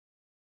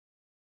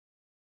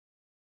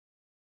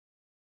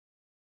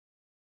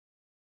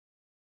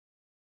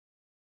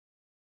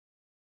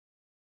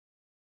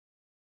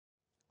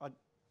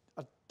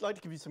I'd like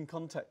to give you some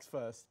context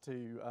first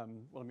to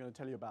what I'm going to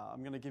tell you about.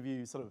 I'm going to give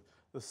you sort of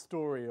the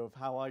story of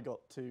how I got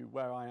to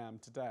where I am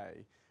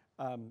today,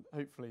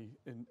 hopefully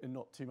in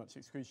not too much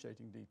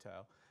excruciating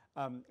detail.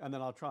 And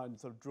then I'll try and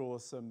sort of draw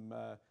some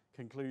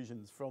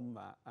conclusions from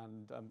that,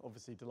 and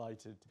obviously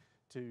delighted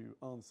to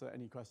answer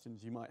any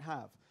questions you might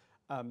have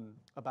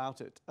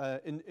about it.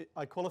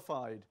 I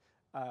qualified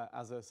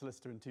as a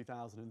solicitor in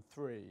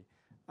 2003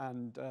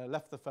 and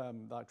left the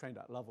firm that I trained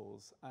at,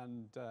 Lovells,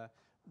 and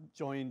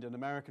joined an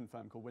American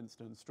firm called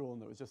Winston & Strawn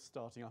that was just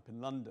starting up in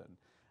London.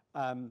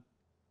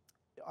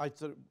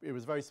 It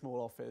was a very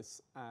small office,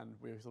 and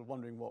we were sort of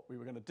wondering what we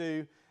were going to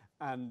do,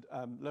 and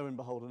lo and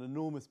behold, an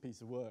enormous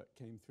piece of work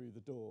came through the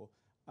door,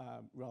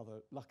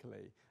 rather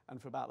luckily,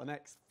 and for about the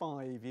next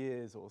 5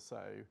 years or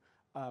so,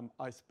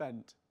 I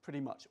spent pretty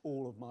much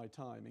all of my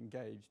time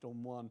engaged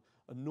on one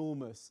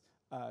enormous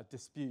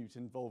dispute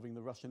involving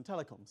the Russian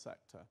telecom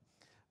sector.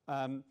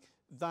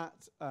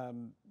 That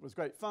was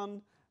great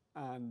fun,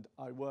 and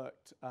I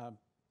worked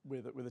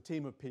with a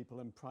team of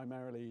people, and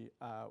primarily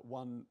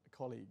one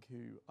colleague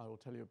who I will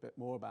tell you a bit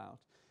more about.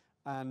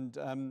 And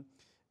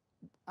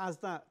as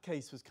that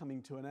case was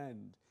coming to an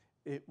end,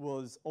 it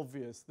was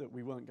obvious that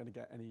we weren't going to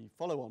get any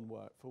follow-on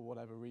work for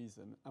whatever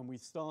reason, and we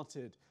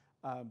started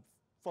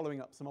following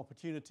up some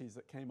opportunities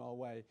that came our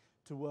way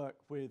to work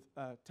with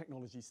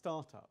technology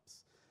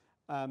startups.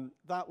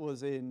 That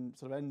was in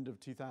sort of end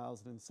of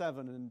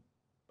 2007, and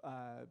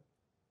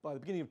by the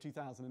beginning of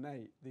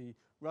 2008, the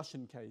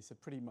Russian case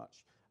had pretty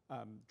much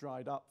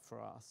dried up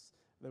for us.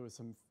 There was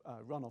some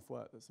runoff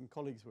work that some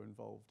colleagues were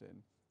involved in.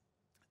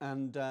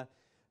 And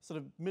sort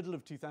of middle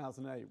of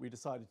 2008, we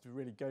decided to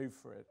really go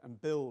for it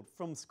and build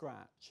from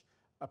scratch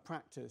a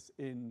practice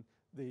in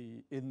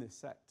this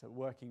sector,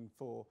 working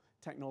for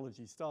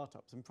technology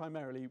startups, and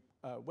primarily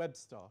web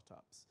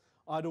startups.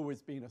 I'd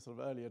always been a sort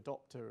of early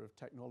adopter of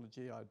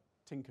technology. I'd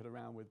tinkered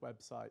around with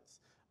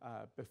websites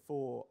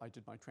before I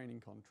did my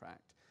training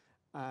contract.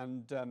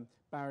 And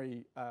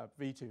Barry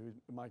Vitu,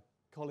 my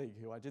colleague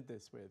who I did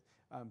this with,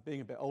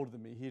 being a bit older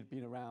than me, he had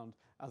been around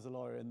as a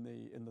lawyer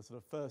in the sort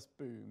of first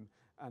boom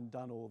and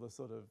done all the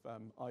sort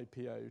of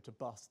IPO to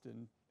bust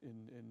in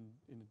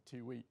a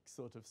 2 week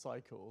sort of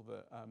cycle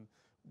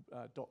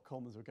that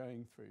 .coms were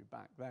going through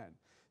back then.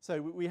 So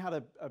we had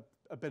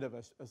a bit of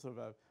a sort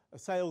of a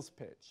sales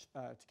pitch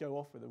to go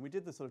off with, and we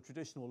did the sort of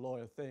traditional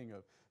lawyer thing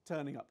of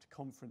turning up to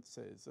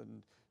conferences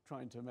and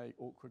trying to make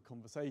awkward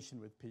conversation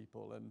with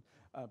people.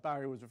 And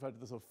Barry was referred to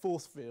the sort of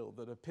force field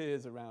that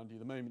appears around you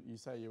the moment you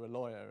say you're a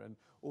lawyer, and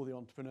all the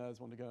entrepreneurs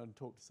want to go and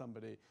talk to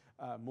somebody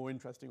more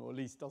interesting, or at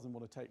least doesn't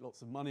want to take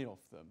lots of money off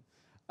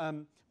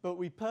them. But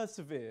we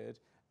persevered,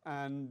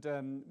 and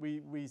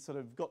we sort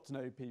of got to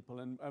know people,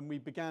 and we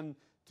began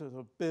to sort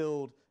of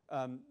build,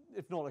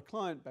 if not a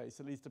client base,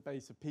 at least a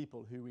base of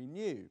people who we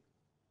knew.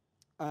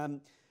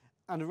 And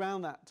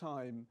around that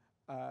time,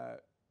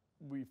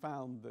 we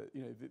found that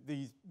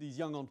these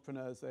young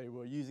entrepreneurs, they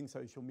were using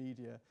social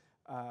media.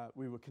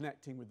 We were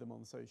connecting with them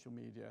on social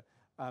media,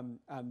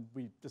 and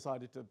we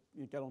decided to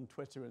get on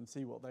Twitter and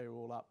see what they were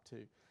all up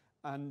to.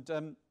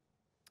 And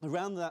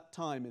around that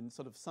time, in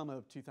sort of summer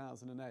of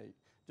 2008,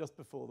 just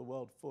before the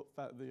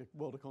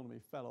world economy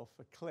fell off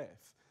a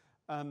cliff,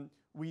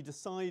 we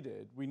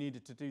decided we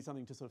needed to do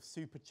something to sort of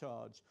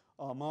supercharge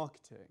our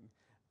marketing.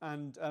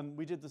 And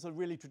we did the sort of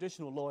really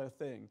traditional lawyer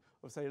thing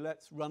of say,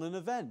 let's run an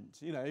event,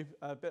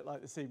 a bit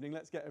like this evening,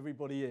 let's get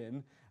everybody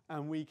in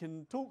and we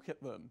can talk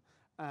at them.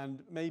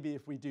 And maybe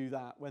if we do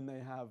that when they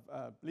have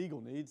legal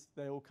needs,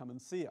 they'll come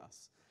and see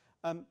us.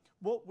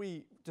 What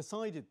we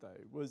decided,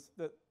 though, was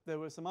that there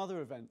were some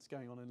other events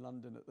going on in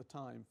London at the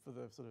time for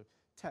the sort of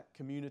tech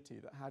community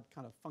that had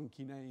kind of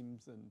funky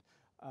names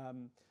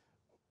and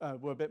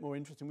were a bit more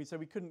interesting. We said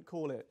we couldn't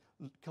call it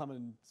come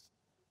and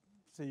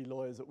see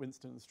lawyers at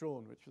Winston &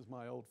 Strawn, which was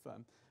my old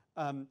firm.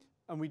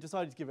 And we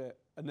decided to give it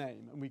a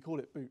name, and we called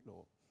it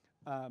Bootlaw.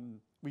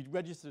 We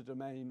registered a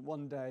domain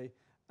one day,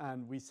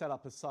 and we set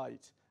up a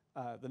site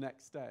the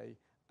next day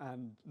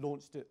and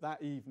launched it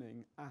that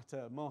evening at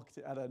a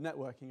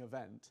networking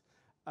event.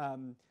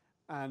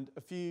 And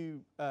a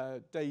few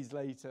days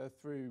later,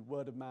 through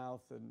word of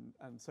mouth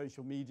and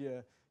social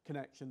media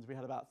connections, we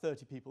had about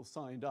 30 people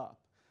signed up,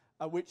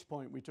 at which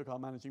point we took our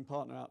managing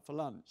partner out for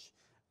lunch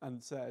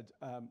and said,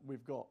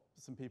 we've got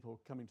some people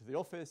coming to the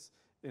office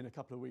in a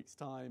couple of weeks'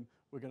 time.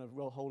 We're going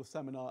to hold a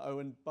seminar. Oh,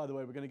 and by the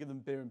way, we're going to give them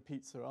beer and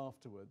pizza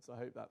afterwards. I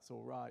hope that's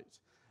all right.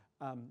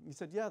 He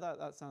said, yeah,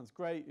 that sounds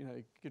great.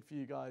 Good for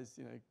you guys,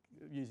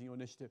 using your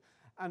initiative.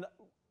 And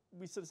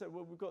we sort of said,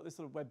 well, we've got this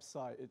sort of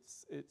website.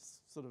 It's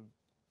sort of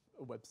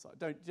a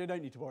website. You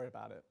don't need to worry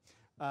about it.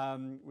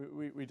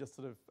 We just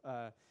sort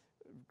of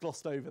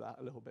glossed over that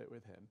a little bit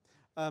with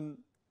him.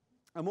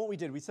 And what we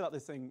did, we set up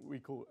this thing we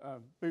call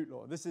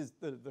Bootlaw. This is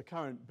the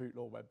current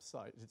Bootlaw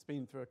website. It's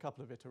been through a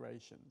couple of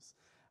iterations.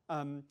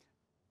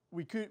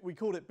 We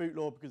called it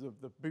Bootlaw because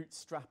of the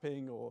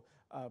bootstrapping or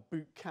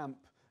boot camp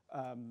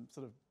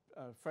sort of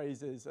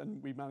phrases,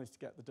 and we managed to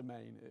get the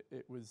domain.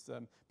 It was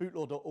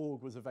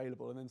bootlaw.org was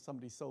available, and then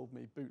somebody sold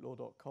me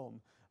bootlaw.com.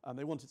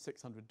 They wanted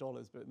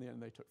 $600, but in the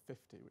end they took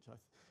 50, which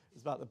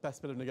was about the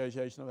best bit of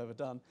negotiation I've ever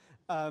done.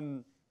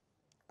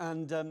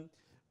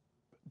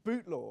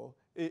 Bootlaw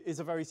is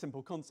a very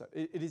simple concept.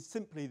 It is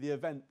simply the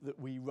event that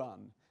we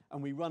run,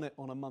 and we run it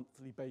on a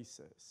monthly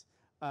basis.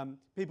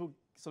 People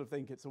sort of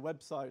think it's a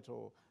website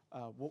or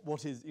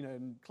what is,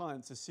 and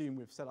clients assume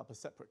we've set up a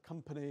separate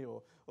company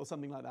or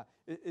something like that.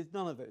 It's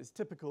none of it. It's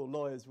typical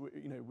lawyers.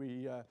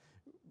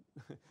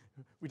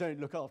 We don't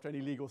look after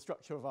any legal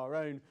structure of our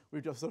own.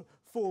 We've just sort of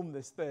formed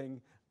this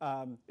thing.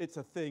 It's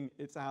a thing.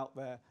 It's out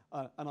there,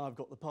 and I've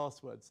got the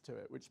passwords to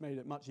it, which made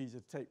it much easier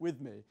to take with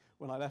me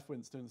when I left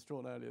Winston &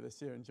 Strawn earlier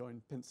this year and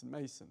joined Pinson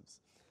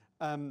Masons.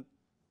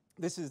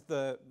 This is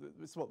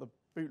what the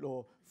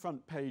Bootlaw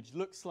front page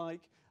looks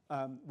like.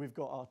 We've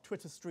got our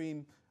Twitter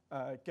stream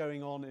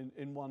going on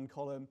in one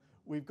column.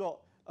 We've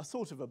got a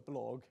sort of a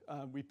blog.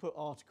 We put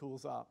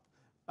articles up,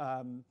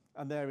 and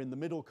they're in the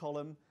middle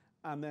column.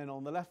 And then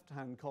on the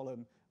left-hand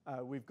column,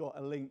 we've got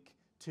a link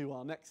to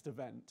our next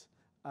event,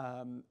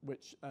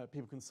 which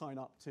people can sign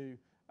up to.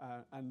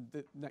 And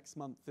next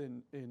month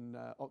in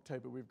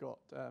October, we've got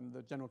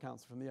the General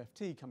Counsel from the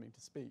FT coming to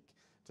speak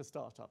to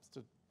startups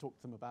to talk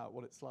to them about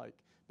what it's like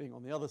being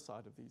on the other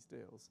side of these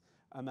deals.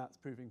 And that's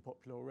proving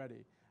popular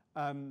already.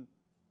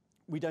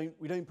 We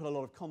don't put a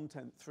lot of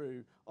content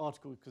through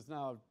articles because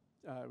now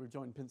we've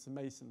joined Pinson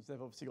Masons.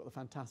 They've obviously got the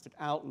fantastic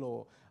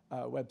Outlaw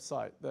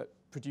website that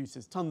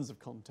produces tons of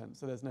content,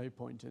 so there's no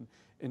point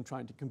in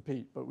trying to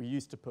compete. But we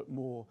used to put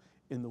more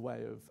in the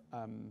way of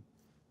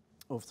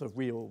sort of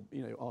real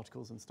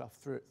articles and stuff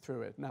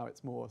through it. Now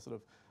it's more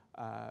sort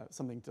of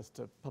something just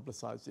to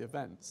publicise the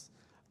events.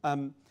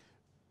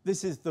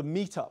 This is the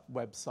Meetup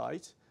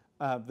website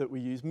that we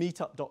use.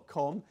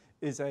 Meetup.com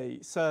is a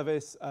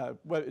service.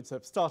 It's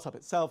a startup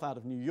itself out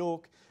of New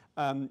York.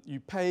 You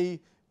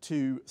pay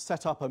to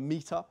set up a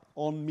meetup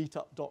on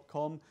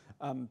meetup.com,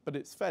 but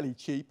it's fairly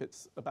cheap.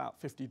 It's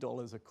about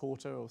 $50 a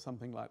quarter or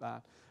something like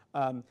that.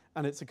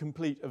 And it's a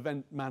complete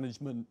event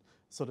management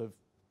sort of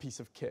piece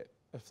of kit,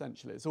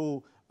 essentially. It's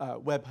all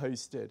web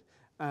hosted.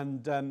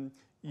 And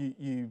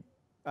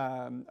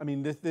I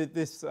mean,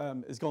 this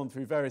has gone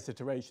through various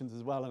iterations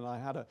as well, and I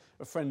had a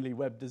friendly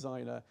web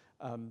designer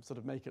sort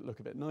of make it look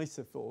a bit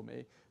nicer for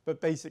me.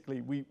 But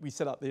basically, we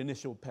set up the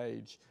initial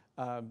page.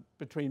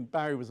 Between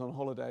Barry was on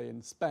holiday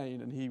in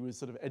Spain, and he was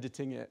sort of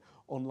editing it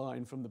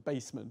online from the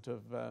basement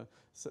of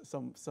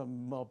some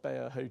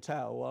Marbella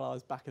hotel while I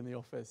was back in the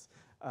office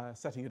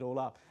setting it all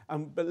up.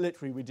 But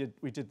literally,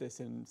 we did this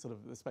in sort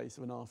of the space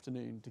of an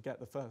afternoon to get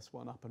the first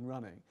one up and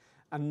running.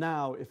 And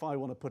now, if I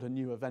want to put a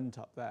new event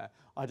up there,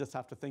 I just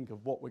have to think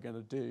of what we're going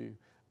to do,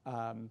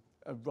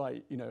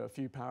 write a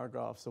few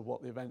paragraphs of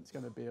what the event's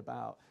going to be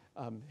about,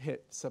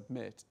 hit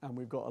submit, and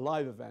we've got a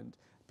live event.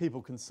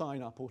 People can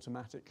sign up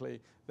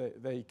automatically.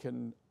 They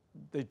can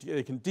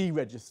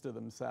deregister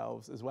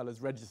themselves as well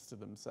as register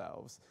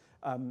themselves.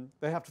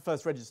 They have to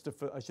first register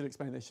for. I should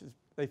explain.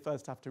 They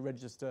first have to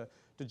register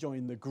to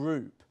join the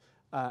group,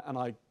 and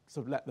I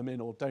sort of let them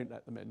in or don't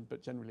let them in,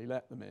 but generally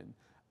let them in.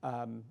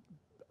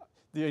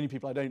 The only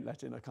people I don't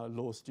let in are kind of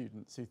law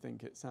students who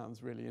think it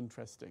sounds really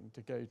interesting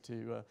to go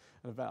to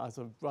an event. I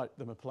sort of write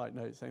them a polite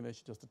note saying they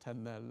should just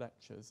attend their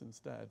lectures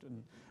instead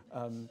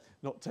and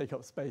not take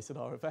up space at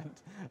our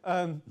event.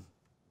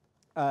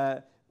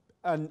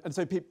 And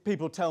so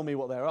people tell me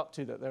what they're up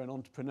to, that they're an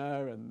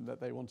entrepreneur and that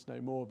they want to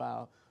know more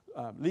about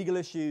legal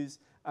issues,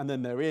 and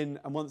then they're in.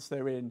 And once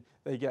they're in,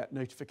 they get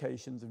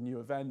notifications of new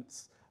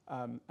events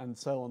and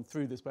so on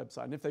through this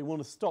website. And if they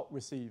want to stop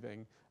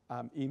receiving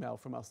email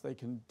from us, they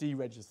can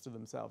deregister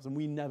themselves, and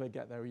we never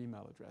get their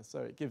email address. So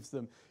it gives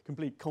them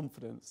complete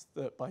confidence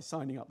that by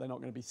signing up, they're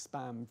not going to be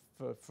spammed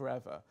for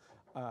forever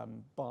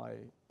by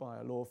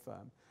a law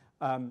firm.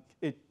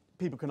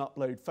 People can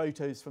upload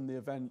photos from the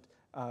event,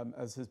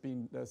 as has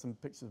been. There's some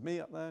pictures of me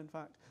up there, in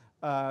fact,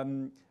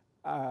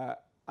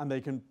 and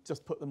they can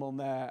just put them on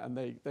there, and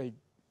they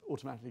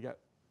automatically get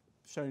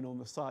shown on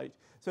the site.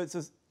 So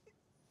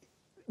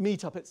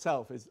Meetup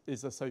itself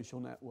is a social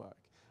network.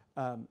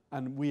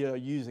 And we are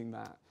using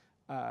that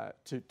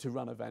to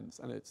run events,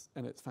 and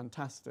it's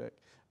fantastic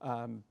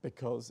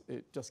because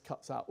it just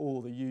cuts out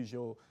all the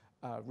usual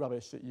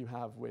rubbish that you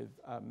have with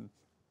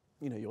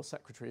your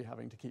secretary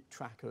having to keep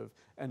track of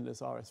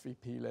endless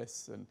RSVP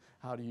lists and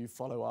how do you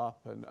follow up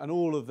and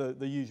all of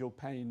the usual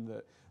pain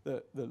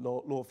that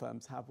law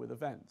firms have with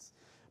events.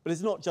 But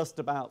it's not just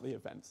about the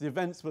events. The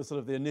events were sort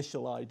of the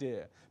initial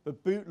idea,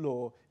 but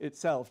Bootlaw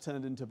itself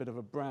turned into a bit of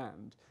a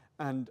brand.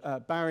 And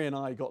Barry and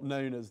I got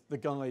known as the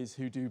guys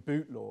who do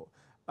Bootlaw.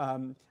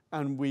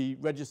 And we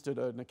registered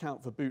an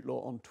account for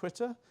Bootlaw on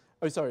Twitter.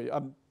 Oh, sorry.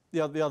 The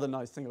other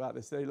nice thing about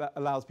this, it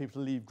allows people to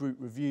leave group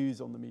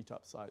reviews on the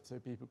Meetup site so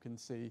people can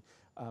see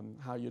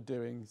how you're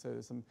doing. So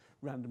there's some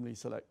randomly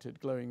selected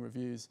glowing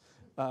reviews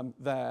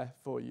there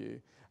for you.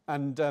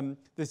 And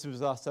this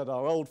was us at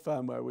our old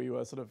firm where we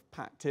were sort of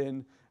packed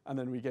in, and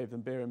then we gave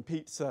them beer and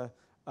pizza.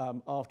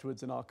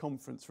 afterwards in our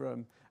conference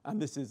room.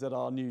 And this is at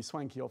our new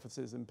swanky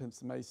offices in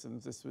Pinston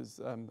Masons. This was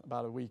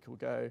about a week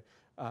ago.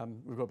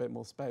 We've got a bit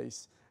more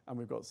space, and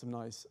we've got some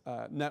nice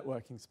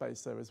networking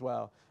space there as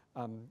well.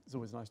 It's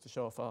always nice to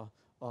show off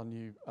our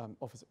new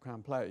office at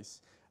Crown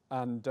Place.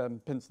 And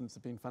Pinston's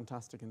have been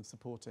fantastic in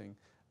supporting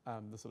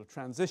the sort of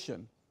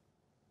transition.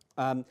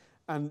 And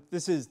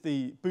this is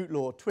the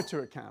Bootlaw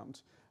Twitter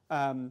account.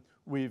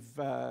 We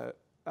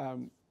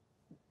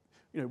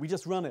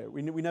just run it.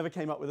 We never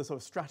came up with a sort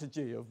of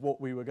strategy of what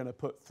we were going to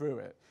put through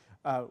it.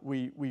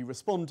 We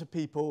respond to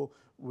people,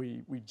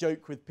 we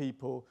joke with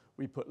people,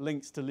 we put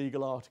links to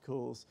legal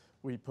articles,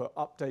 we put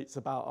updates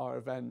about our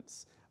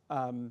events,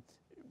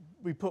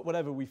 we put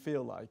whatever we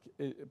feel like.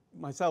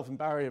 Myself and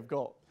Barry have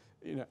got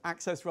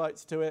access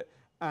rights to it,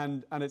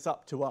 and it's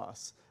up to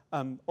us.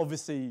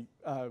 Obviously,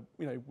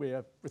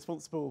 we're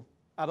responsible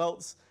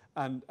adults,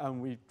 and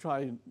we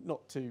try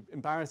not to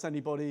embarrass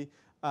anybody,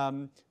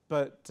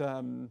 but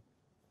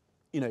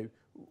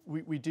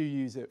we do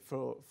use it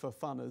for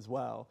fun as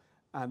well,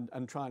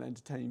 and try and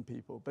entertain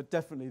people. But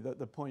definitely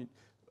the point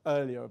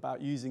earlier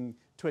about using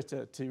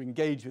Twitter to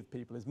engage with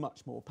people is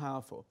much more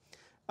powerful.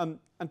 And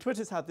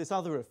Twitter's had this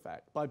other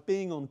effect by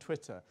being on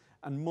Twitter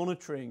and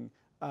monitoring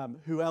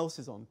who else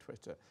is on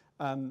Twitter.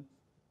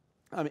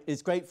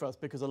 It's great for us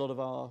because a lot of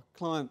our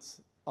clients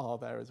are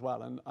there as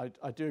well, and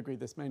I do agree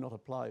this may not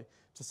apply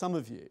to some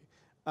of you.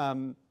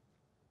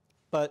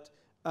 But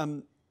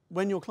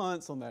when your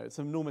client's on there, it's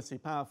enormously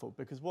powerful,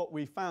 because what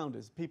we found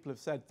is people have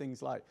said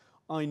things like,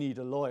 I need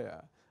a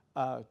lawyer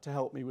to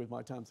help me with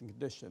my terms and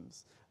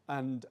conditions,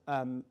 and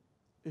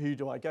who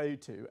do I go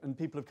to? And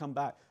people have come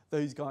back,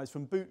 those guys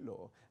from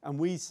Bootlaw. And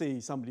we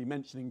see somebody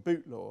mentioning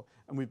Bootlaw,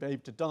 and we've been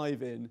able to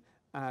dive in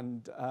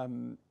and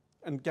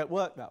get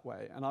work that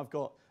way. And I've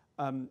got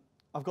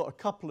a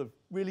couple of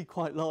really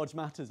quite large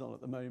matters on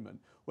at the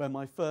moment where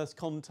my first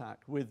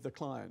contact with the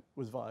client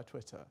was via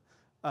Twitter.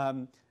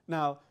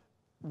 Now,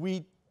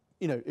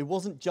 it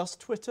wasn't just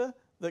Twitter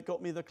that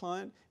got me the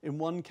client. In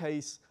one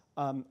case,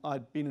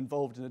 I'd been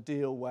involved in a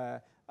deal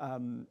where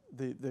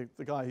the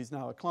guy who's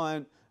now a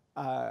client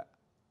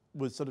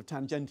was sort of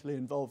tangentially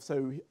involved,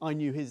 so I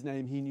knew his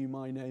name, he knew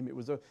my name. It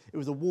was a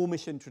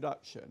warmish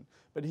introduction,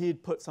 but he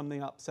had put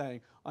something up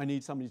saying, I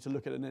need somebody to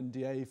look at an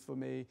NDA for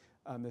me.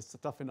 There's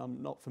stuff I'm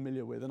not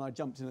familiar with, and I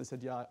jumped in and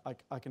said, yeah,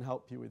 I can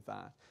help you with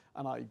that.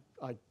 And I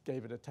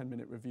gave it a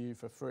 10-minute review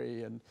for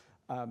free, and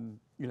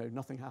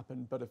nothing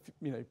happened, but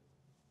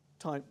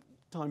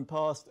time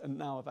passed, and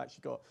now I've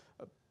actually got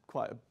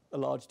quite a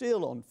large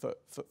deal on for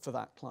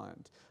that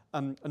client.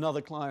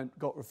 Another client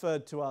got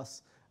referred to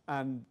us,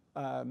 and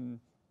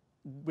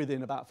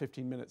within about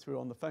 15 minutes we were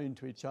on the phone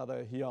to each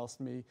other. He asked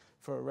me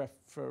for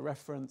a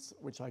reference,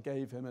 which I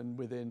gave him, and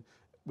within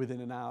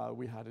an hour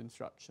we had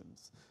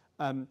instructions.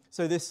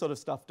 So this sort of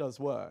stuff does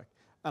work,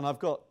 and I've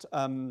got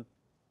and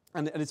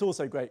it's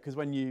also great because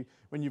when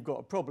you've got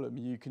a problem,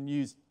 you can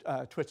use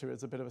Twitter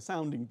as a bit of a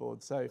sounding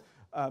board. So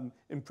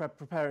in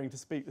preparing to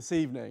speak this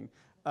evening,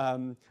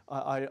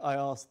 I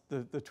asked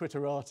the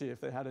Twitterati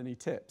if they had any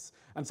tips,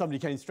 and somebody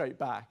came straight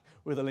back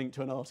with a link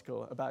to an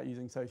article about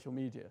using social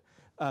media.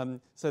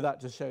 So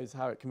that just shows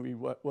how it can be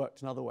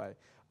worked another way.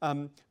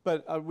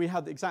 But we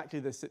had exactly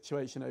this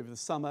situation over the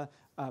summer.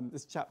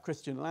 This chap,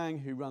 Christian Lang,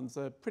 who runs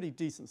a pretty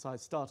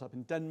decent-sized startup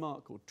in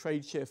Denmark called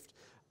TradeShift,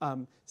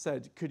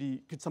 said,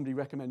 could somebody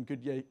recommend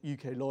good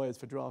UK lawyers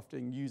for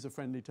drafting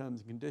user-friendly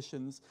terms and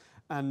conditions?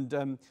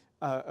 And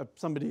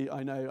somebody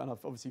I know, and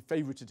I've obviously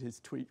favorited his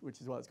tweet, which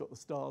is why it's got the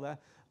star there,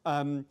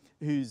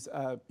 he's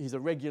a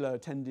regular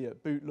attendee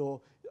at Bootlaw,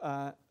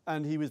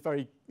 and he was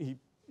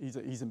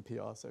he's in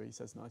PR, so he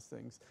says nice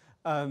things.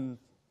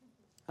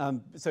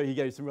 So he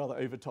gave some rather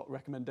over-top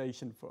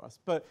recommendation for us.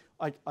 But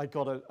I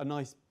got a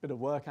nice bit of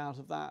work out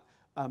of that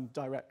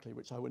directly,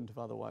 which I wouldn't have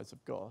otherwise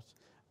have got.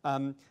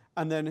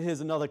 And then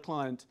here's another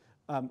client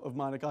of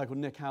mine, a guy called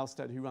Nick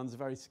Halstead, who runs a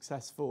very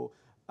successful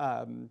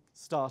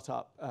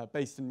startup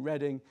based in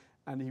Reading.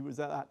 And he was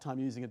at that time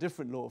using a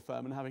different law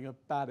firm and having a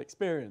bad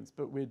experience.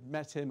 But we'd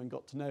met him and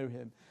got to know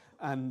him.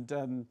 And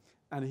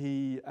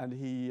he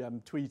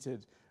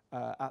tweeted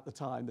at the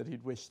time that he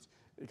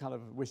kind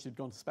of wished he'd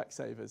gone to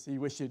Specsavers. He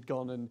wished he'd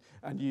gone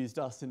and used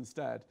us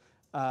instead.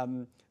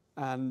 And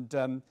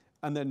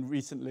then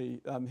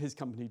recently, his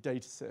company,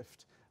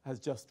 DataSift, has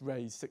just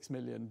raised $6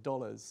 million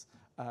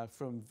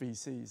from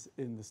VCs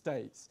in the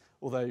States.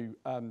 Although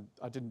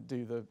I didn't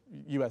do the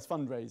US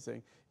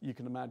fundraising, you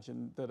can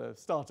imagine that a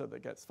startup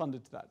that gets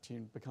funded to that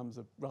tune becomes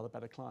a rather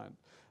better client.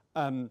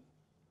 And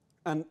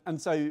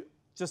so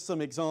just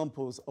some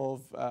examples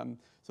of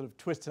sort of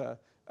Twitter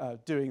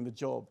doing the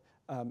job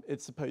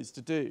it's supposed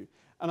to do.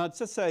 And I'd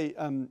just say,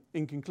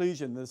 in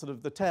conclusion,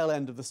 the tail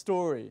end of the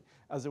story,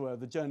 as it were,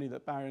 the journey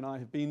that Barry and I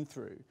have been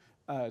through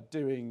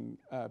doing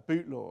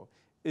Bootlaw,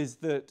 is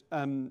that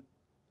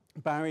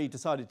Barry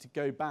decided to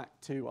go back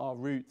to our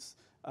roots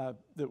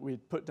that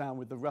we'd put down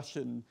with the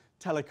Russian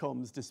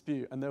telecoms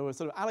dispute. And there were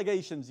sort of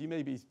allegations, you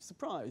may be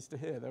surprised to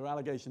hear, there were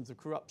allegations of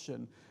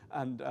corruption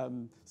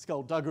and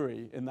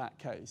skullduggery in that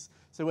case.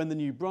 So when the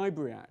new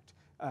Bribery Act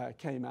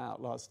came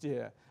out last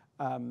year,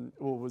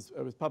 or was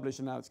published,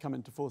 and now it's come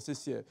into force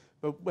this year.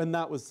 But when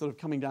that was sort of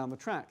coming down the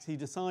tracks, he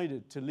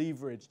decided to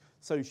leverage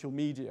social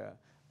media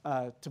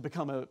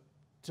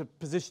to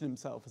position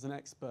himself as an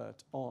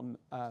expert on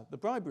the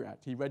Bribery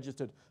Act. He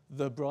registered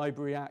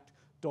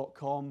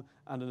thebriberyact.com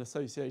and an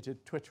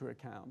associated Twitter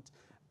account,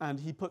 and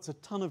he puts a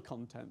ton of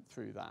content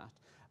through that.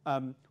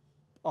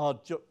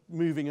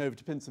 Moving over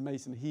to Pinson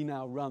Mason, he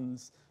now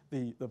runs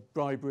the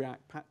Bribery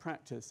Act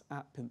practice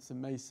at Pinson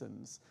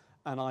Masons,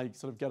 and I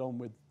sort of get on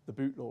with the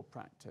boot law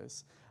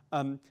practice.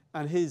 And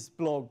his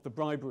blog, The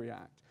Bribery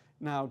Act,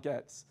 now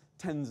gets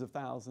tens of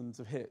thousands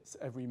of hits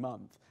every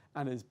month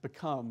and has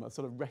become a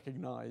sort of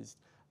recognised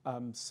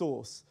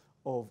source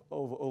of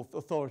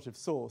authoritative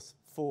source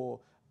for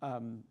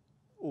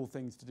all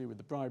things to do with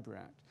the Bribery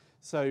Act.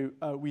 So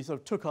we sort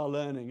of took our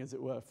learning, as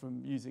it were,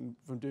 from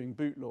doing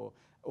boot law,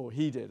 or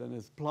he did, and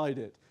has applied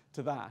it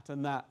to that.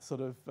 And that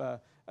sort of,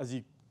 as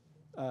you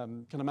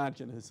can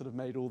imagine, has sort of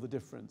made all the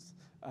difference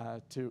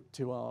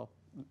to our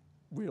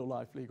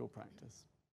real-life legal practice.